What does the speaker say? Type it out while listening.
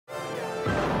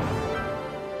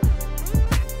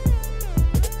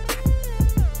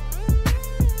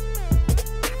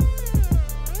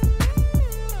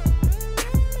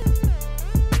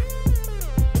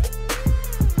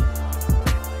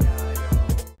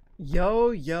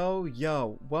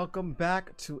Yo, welcome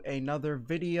back to another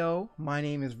video. My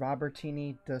name is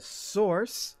Robertini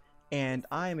De'Source, and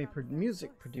I am a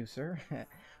music producer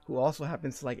who also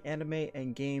happens to like anime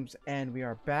and games, and we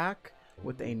are back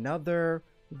with another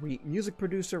music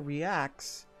producer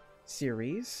reacts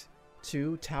series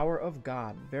to Tower of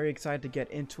God. Very excited to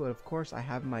get into it. Of course, I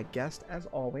have my guest as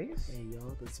always. Hey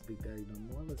y'all, this is Big Daddy No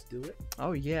More. Let's do it.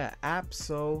 Oh yeah,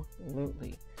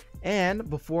 absolutely. And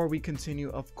before we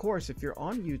continue, of course, if you're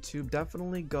on YouTube,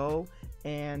 definitely go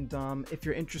and if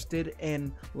you're interested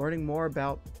in learning more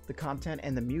about the content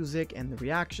and the music and the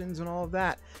reactions and all of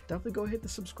that, definitely go hit the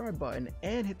subscribe button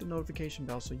and hit the notification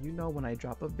bell so you know when I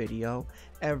drop a video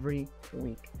every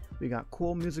week. We got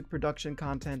cool music production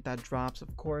content that drops,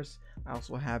 of course. I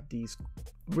also have these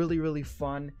really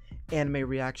fun anime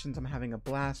reactions. I'm having a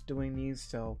blast doing these,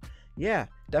 so yeah,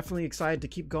 definitely excited to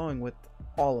keep going with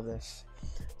all of this.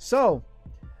 So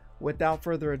without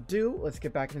further ado, let's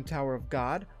get back into Tower of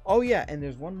God. Oh yeah, and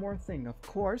there's one more thing. Of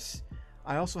course,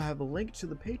 I also have a link to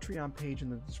the Patreon page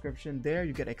in the description. There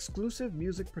you get exclusive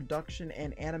music production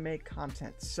and anime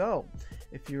content. So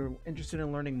if you're interested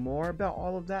in learning more about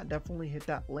all of that, definitely hit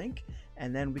that link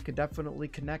and then we could definitely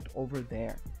connect over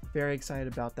there. Very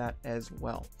excited about that as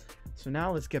well. So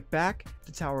now let's get back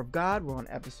to Tower of God. We're on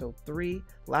episode 3.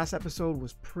 Last episode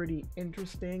was pretty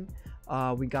interesting.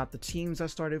 We got the teams that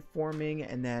started forming,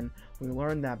 and then we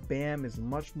learned that Bam is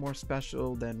much more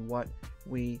special than what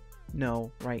we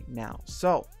know right now.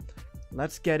 So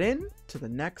let's get into the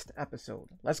next episode.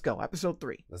 Let's go. Episode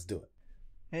 3. Let's do it.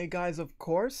 Hey guys, of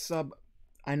course,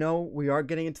 I know we are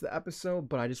getting into the episode,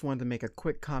 but I just wanted to make a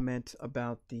quick comment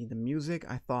about the music.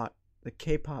 I thought the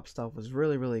K-pop stuff was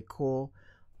really cool.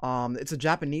 It's a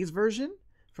Japanese version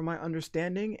from my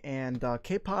understanding, and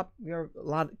K-pop,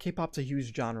 K-pop's a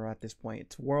huge genre at this point.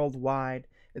 It's worldwide.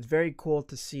 It's very cool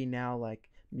to see now like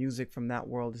music from that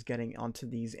world is getting onto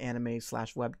these anime /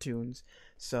 webtoons,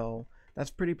 so that's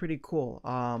pretty cool.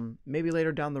 Maybe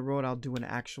later down the road I'll do an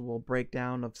actual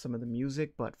breakdown of some of the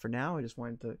music, but for now I just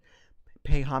wanted to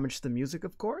pay homage to the music,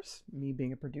 of course, me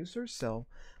being a producer. So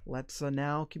let's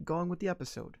now keep going with the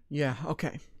episode. Yeah,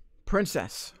 okay.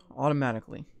 Princess,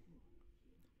 automatically.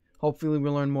 Hopefully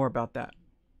we'll learn more about that.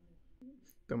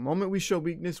 The moment we show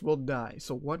weakness, we'll die.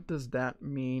 So what does that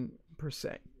mean per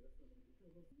se?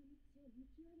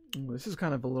 Ooh, this is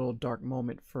kind of a little dark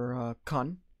moment for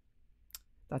Khun.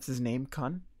 That's his name,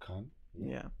 Khun. Khun?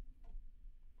 Yeah.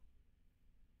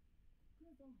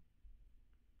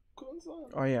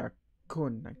 Khun-san. Oh yeah,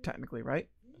 Khun, like, technically, right?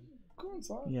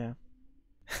 Khun-san. Yeah.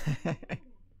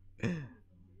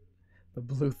 The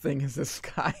blue thing is the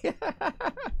sky.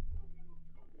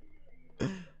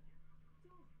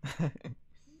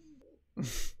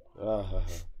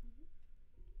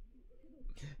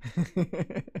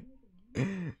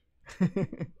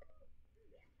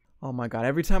 Oh my god,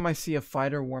 every time I see a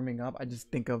fighter warming up, I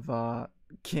just think of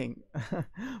King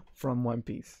from One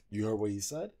Piece. You heard what he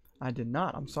said? I did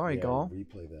not. I'm sorry, yeah, Gaul.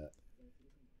 Replay that.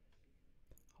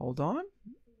 Hold on.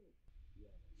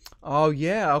 Oh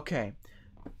yeah, okay.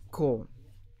 Cool.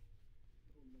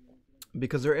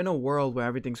 Because they're in a world where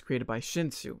everything's created by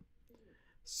Shinsu.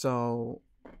 So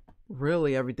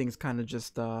really everything's kind of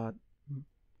just a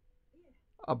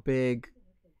big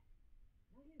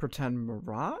pretend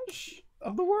mirage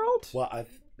of the world. Well,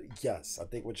 yes, I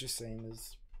think what you're saying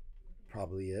is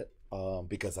probably it.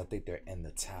 Because I think they're in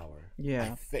the tower.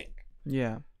 Yeah. I think.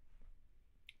 Yeah.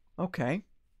 Okay.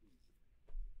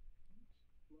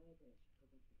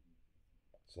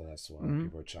 So that's why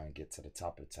people are trying to get to the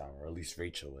top of the tower, or at least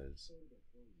Rachel is.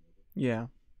 Yeah.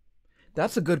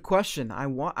 That's a good question. I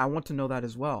want to know that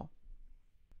as well.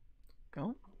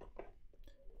 Go.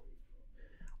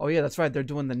 Oh yeah, that's right. They're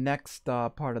doing the next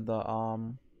part of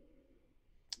the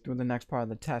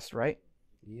test, right?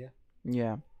 Yeah.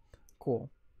 Yeah. Cool.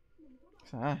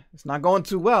 So, it's not going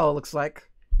too well, it looks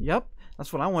like. Yep.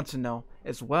 That's what I want to know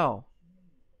as well.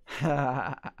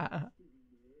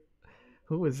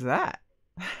 Who is that?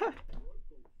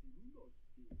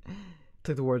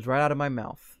 Took the words right out of my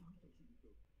mouth.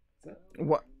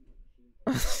 What?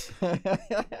 I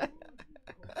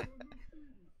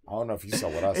don't know if you saw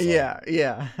what I saw.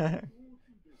 Yeah.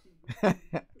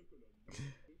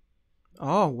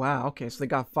 Oh wow, okay, so they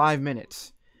got 5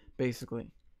 minutes basically,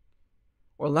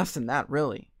 or less than that,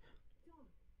 really.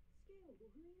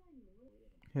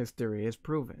 His theory is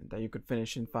proven that you could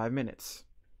finish in 5 minutes.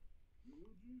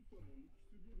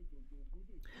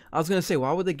 I was gonna say,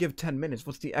 why would they give 10 minutes?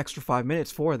 What's the extra 5 minutes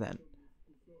for then?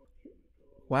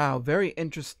 Wow, very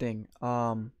interesting.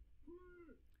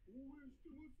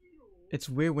 It's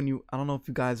weird when I don't know if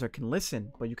you guys can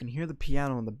listen, but you can hear the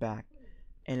piano in the back.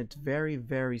 and it's very,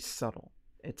 very subtle.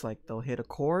 It's like they'll hit a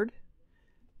chord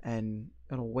and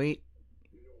it'll wait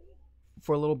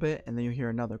for a little bit and then you hear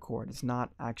another chord. It's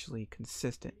not actually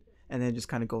consistent, and then it just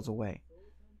kind of goes away.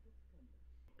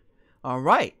 All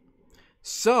right,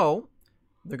 so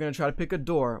they're going to try to pick a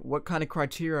door. What kind of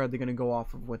criteria are they going to go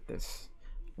off of with this?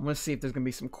 I'm going to see if there's going to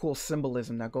be some cool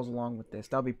symbolism that goes along with this.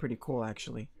 That'll be pretty cool,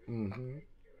 actually. Mm-hmm.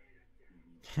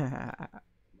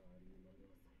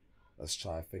 Let's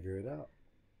try to figure it out.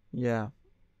 Yeah.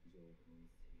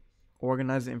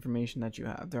 Organize the information that you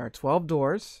have. There are 12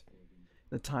 doors.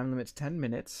 The time limit's 10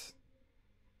 minutes.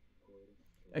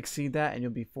 Exceed that and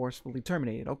you'll be forcefully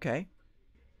terminated. Okay.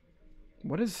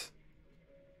 What is...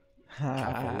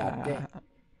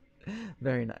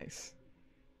 Very nice.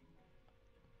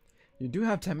 You do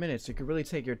have 10 minutes. You can really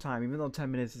take your time, even though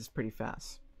 10 minutes is pretty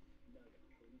fast.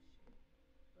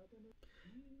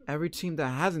 Every team that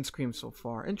hasn't screamed so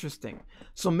far. Interesting.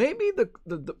 So maybe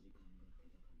the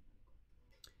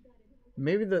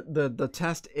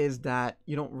test is that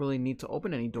you don't really need to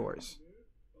open any doors.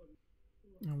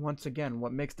 And once again,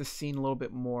 what makes the scene a little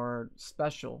bit more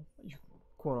special,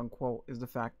 quote unquote, is the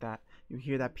fact that you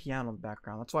hear that piano in the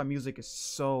background. That's why music is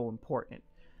so important.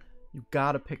 You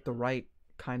gotta pick the right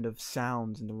kind of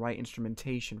sounds and the right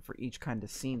instrumentation for each kind of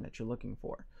scene that you're looking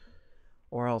for,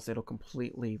 or else it'll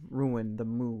completely ruin the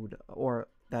mood or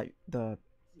that the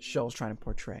show's trying to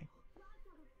portray.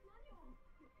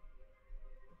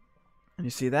 And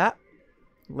you see that?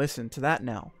 Listen to that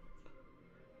now.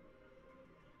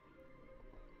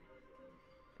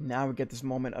 Now we get this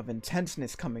moment of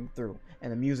intenseness coming through,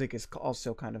 and the music is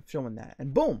also kind of showing that.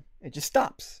 And boom, it just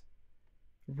stops.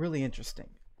 Really interesting.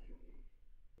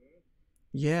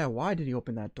 Yeah, why did he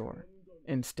open that door?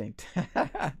 Instinct.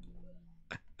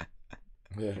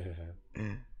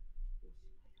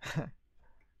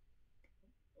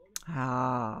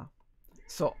 Ah,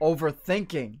 so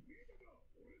overthinking.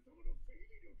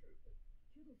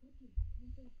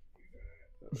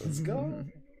 Let's go.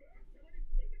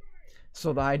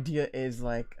 So the idea is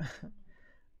like,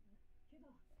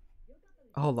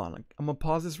 hold on, I'm gonna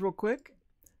pause this real quick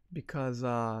because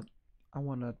I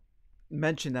want to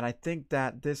mention that I think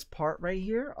that this part right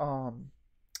here,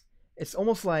 it's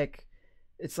almost like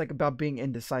it's like about being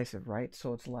indecisive, right?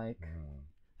 So it's like,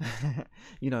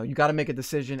 you know, you got to make a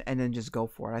decision and then just go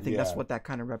for it. I think that's what that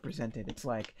kind of represented. It's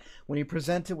like when you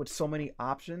present it with so many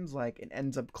options, like it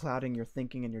ends up clouding your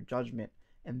thinking and your judgment.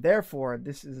 And therefore,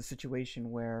 this is a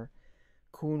situation where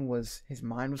Khun his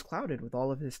mind was clouded with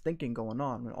all of his thinking going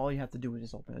on, when all you have to do is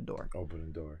just open a door. Open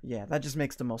a door. Yeah, that just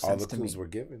makes the most sense to me. All the clues were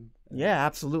given. Yeah,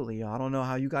 absolutely. I don't know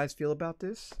how you guys feel about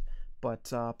this,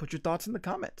 but put your thoughts in the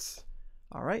comments.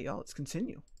 All right, y'all, let's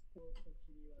continue.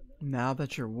 Now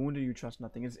that you're wounded, you trust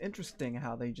nothing. It's interesting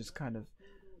how they just kind of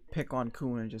pick on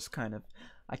Khun and just kind of...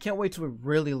 I can't wait to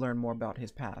really learn more about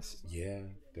his past. Yeah,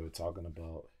 they were talking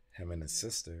about him and his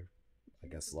sister, I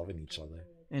guess, loving each other.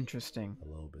 Interesting. A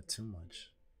little bit too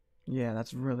much. Yeah,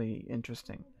 that's really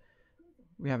interesting.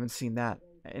 We haven't seen that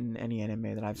in any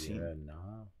anime that I've seen. Yeah,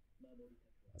 nah.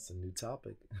 That's a new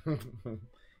topic.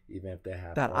 Even if they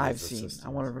have that I've seen. I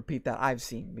want to repeat that I've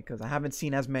seen because I haven't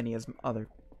seen as many as other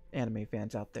anime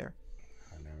fans out there.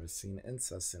 I've never seen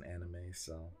incest in anime,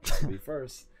 so I'll be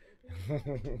first.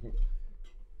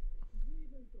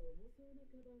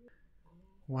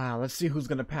 Wow, let's see who's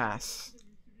gonna pass.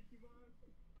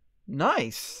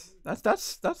 Nice.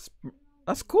 That's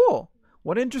cool.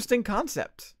 What an interesting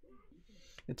concept.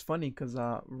 It's funny because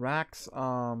Rack's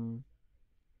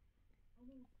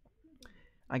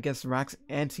I guess Rack's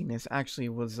antsiness actually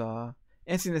was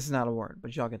antsiness is not a word,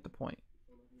 but y'all get the point.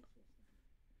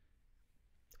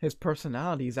 His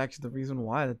personality is actually the reason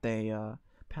why that they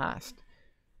passed.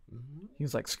 He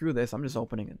was like, screw this, I'm just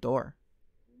opening a door.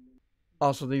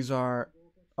 Also, these are...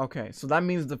 Okay, so that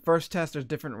means the first test, there's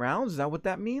different rounds? Is that what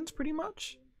that means, pretty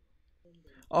much?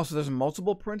 Also, there's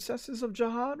multiple princesses of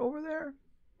Jihad over there?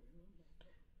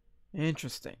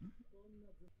 Interesting.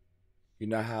 You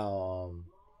know how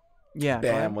yeah,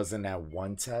 Bam was in that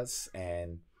one test,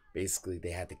 and basically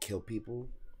they had to kill people?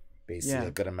 Basically,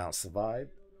 a good amount survived?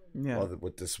 Yeah. Well,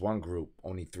 with this one group,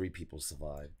 only 3 people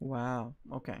survived. Wow,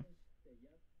 okay.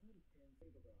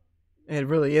 It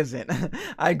really isn't.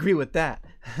 I agree with that.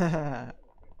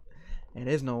 It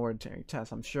is no ordinary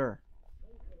test, I'm sure.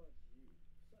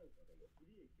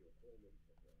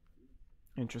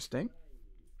 Interesting.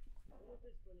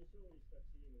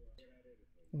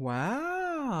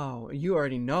 Wow. You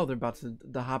already know they're about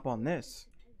to hop on this.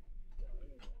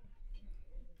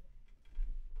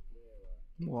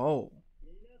 Whoa.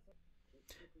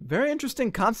 Very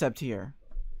interesting concept here.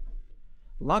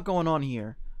 A lot going on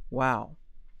here. Wow.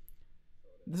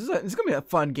 This is gonna be a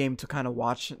fun game to kind of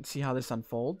watch and see how this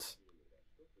unfolds.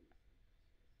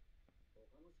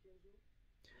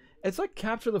 It's like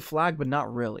capture the flag, but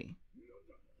not really.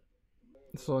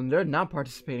 So they're not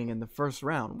participating in the first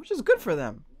round, which is good for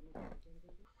them.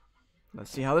 Let's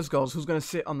see how this goes. Who's gonna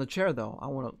sit on the chair though? I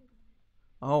wanna.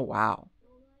 Oh wow.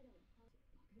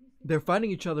 They're fighting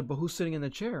each other, but who's sitting in the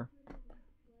chair?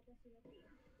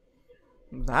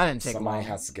 That didn't take long. Somebody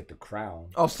has to get the crown.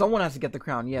 Oh, someone has to get the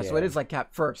crown. Yeah, Yeah. so it is like cap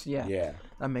first. Yeah. Yeah.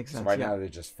 That makes sense. So right yeah. now they're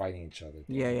just fighting each other.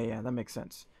 Yeah. That makes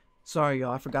sense. Sorry,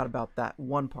 y'all. I forgot about that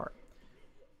one part.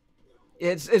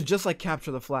 It's just like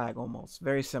capture the flag almost.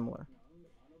 Very similar.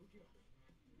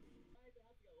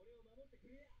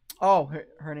 Oh,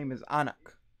 her name is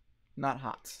Anak, not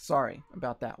Hot. Sorry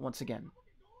about that once again.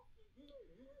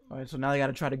 All right, so now they got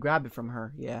to try to grab it from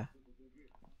her. Yeah.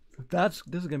 This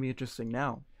is gonna be interesting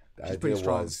now. The idea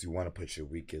was you want to put your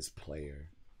weakest player,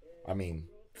 I mean,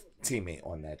 teammate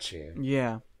on that chair.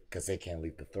 Yeah. Because they can't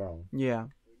leave the throne. Yeah.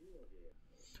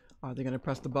 Are they going to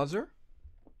press the buzzer?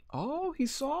 Oh, he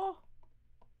saw.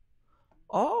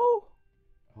 Oh.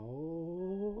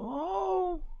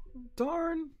 Oh.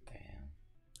 Darn. Damn.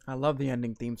 I love the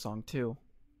ending theme song too,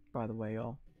 by the way,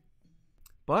 y'all.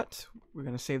 But we're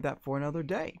going to save that for another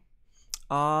day.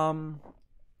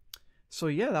 So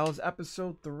yeah, that was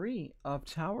episode 3 of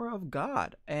Tower of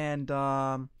God. And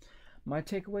my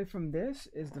takeaway from this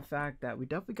is the fact that we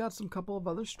definitely got some couple of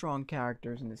other strong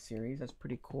characters in this series. That's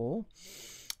pretty cool.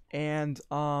 And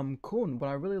Khun, what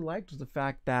I really liked was the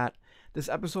fact that this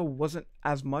episode wasn't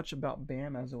as much about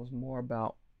Bam as it was more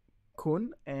about Khun,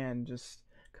 and just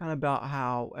kind of about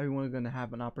how everyone's going to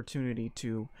have an opportunity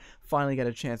to finally get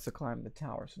a chance to climb the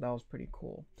tower. So that was pretty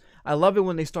cool. I love it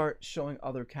when they start showing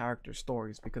other character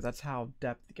stories, because that's how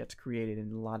depth gets created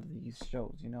in a lot of these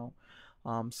shows, you know.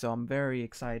 So I'm very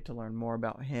excited to learn more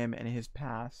about him and his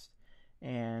past.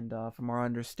 And from our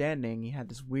understanding, he had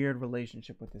this weird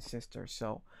relationship with his sister.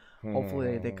 So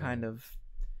hopefully they kind of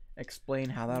explain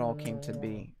how that all came to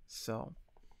be. So,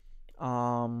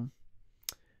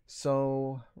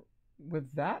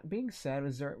 with that being said,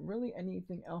 is there really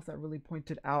anything else that really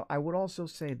pointed out? I would also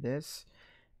say this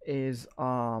is,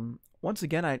 once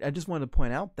again, I just wanted to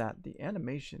point out that the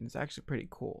animation is actually pretty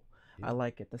cool. Yeah. I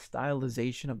like it. The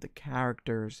stylization of the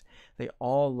characters, they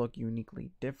all look uniquely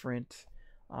different.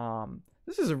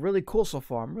 This is really cool so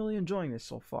far. I'm really enjoying this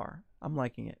so far. I'm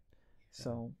liking it.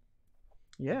 So,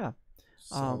 yeah.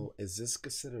 So, is this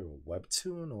considered a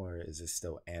webtoon or is it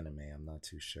still anime? I'm not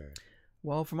too sure.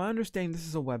 Well, from my understanding, this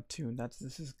is a webtoon.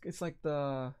 It's like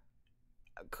the.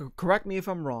 Correct me if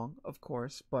I'm wrong, of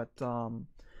course, but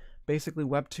basically,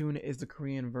 webtoon is the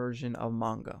Korean version of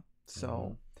manga.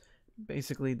 So,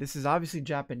 basically, this is obviously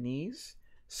Japanese.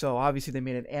 So obviously they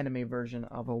made an anime version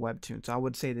of a webtoon. So I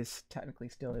would say this technically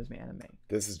still is anime.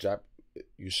 This is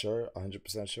You sure?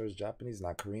 100% sure it's Japanese,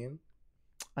 not Korean?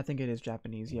 I think it is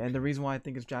Japanese, yeah. And the reason why I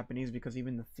think it's Japanese because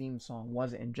even the theme song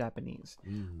was in Japanese.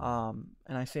 And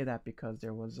I say that because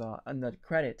there was in the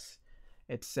credits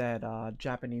it said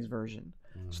Japanese version.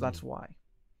 So that's why.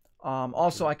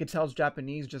 Also I could tell it's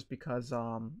Japanese just because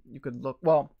you could look.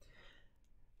 Well,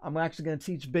 I'm actually going to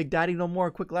teach Big Daddy no more.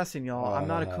 A quick lesson, y'all. I'm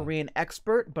not a Korean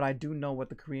expert, but I do know what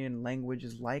the Korean language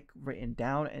is like written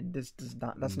down, and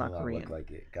that's not Korean. Look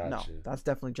like it. Gotcha. No, that's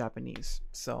definitely Japanese.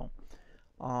 So,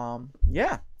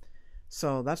 yeah.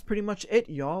 So that's pretty much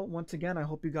it, y'all. Once again, I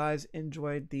hope you guys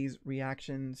enjoyed these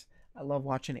reactions. I love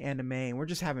watching anime, and we're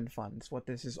just having fun. It's what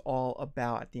this is all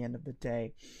about at the end of the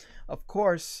day. Of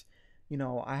course, you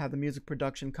know, I have the music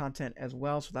production content as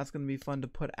well, so that's going to be fun to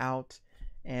put out.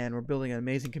 And we're building an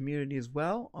amazing community as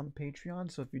well on Patreon.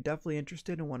 So if you're definitely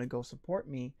interested and want to go support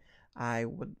me, I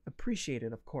would appreciate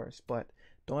it, of course. But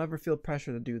don't ever feel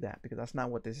pressure to do that, because that's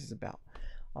not what this is about.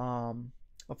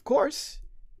 Of course,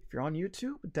 if you're on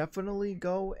YouTube, definitely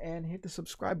go and hit the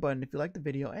subscribe button if you like the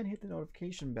video, and hit the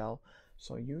notification bell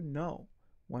so you know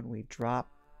when we drop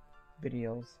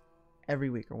videos every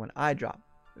week, or when I drop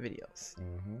videos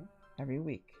every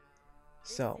week.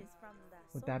 So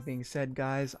with that being said,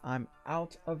 guys, I'm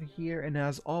out of here. And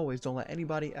as always, don't let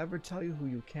anybody ever tell you who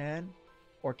you can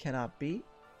or cannot be.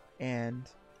 And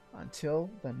until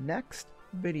the next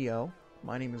video,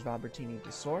 my name is Robertini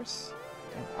De'Source,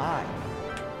 and I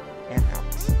am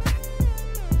out.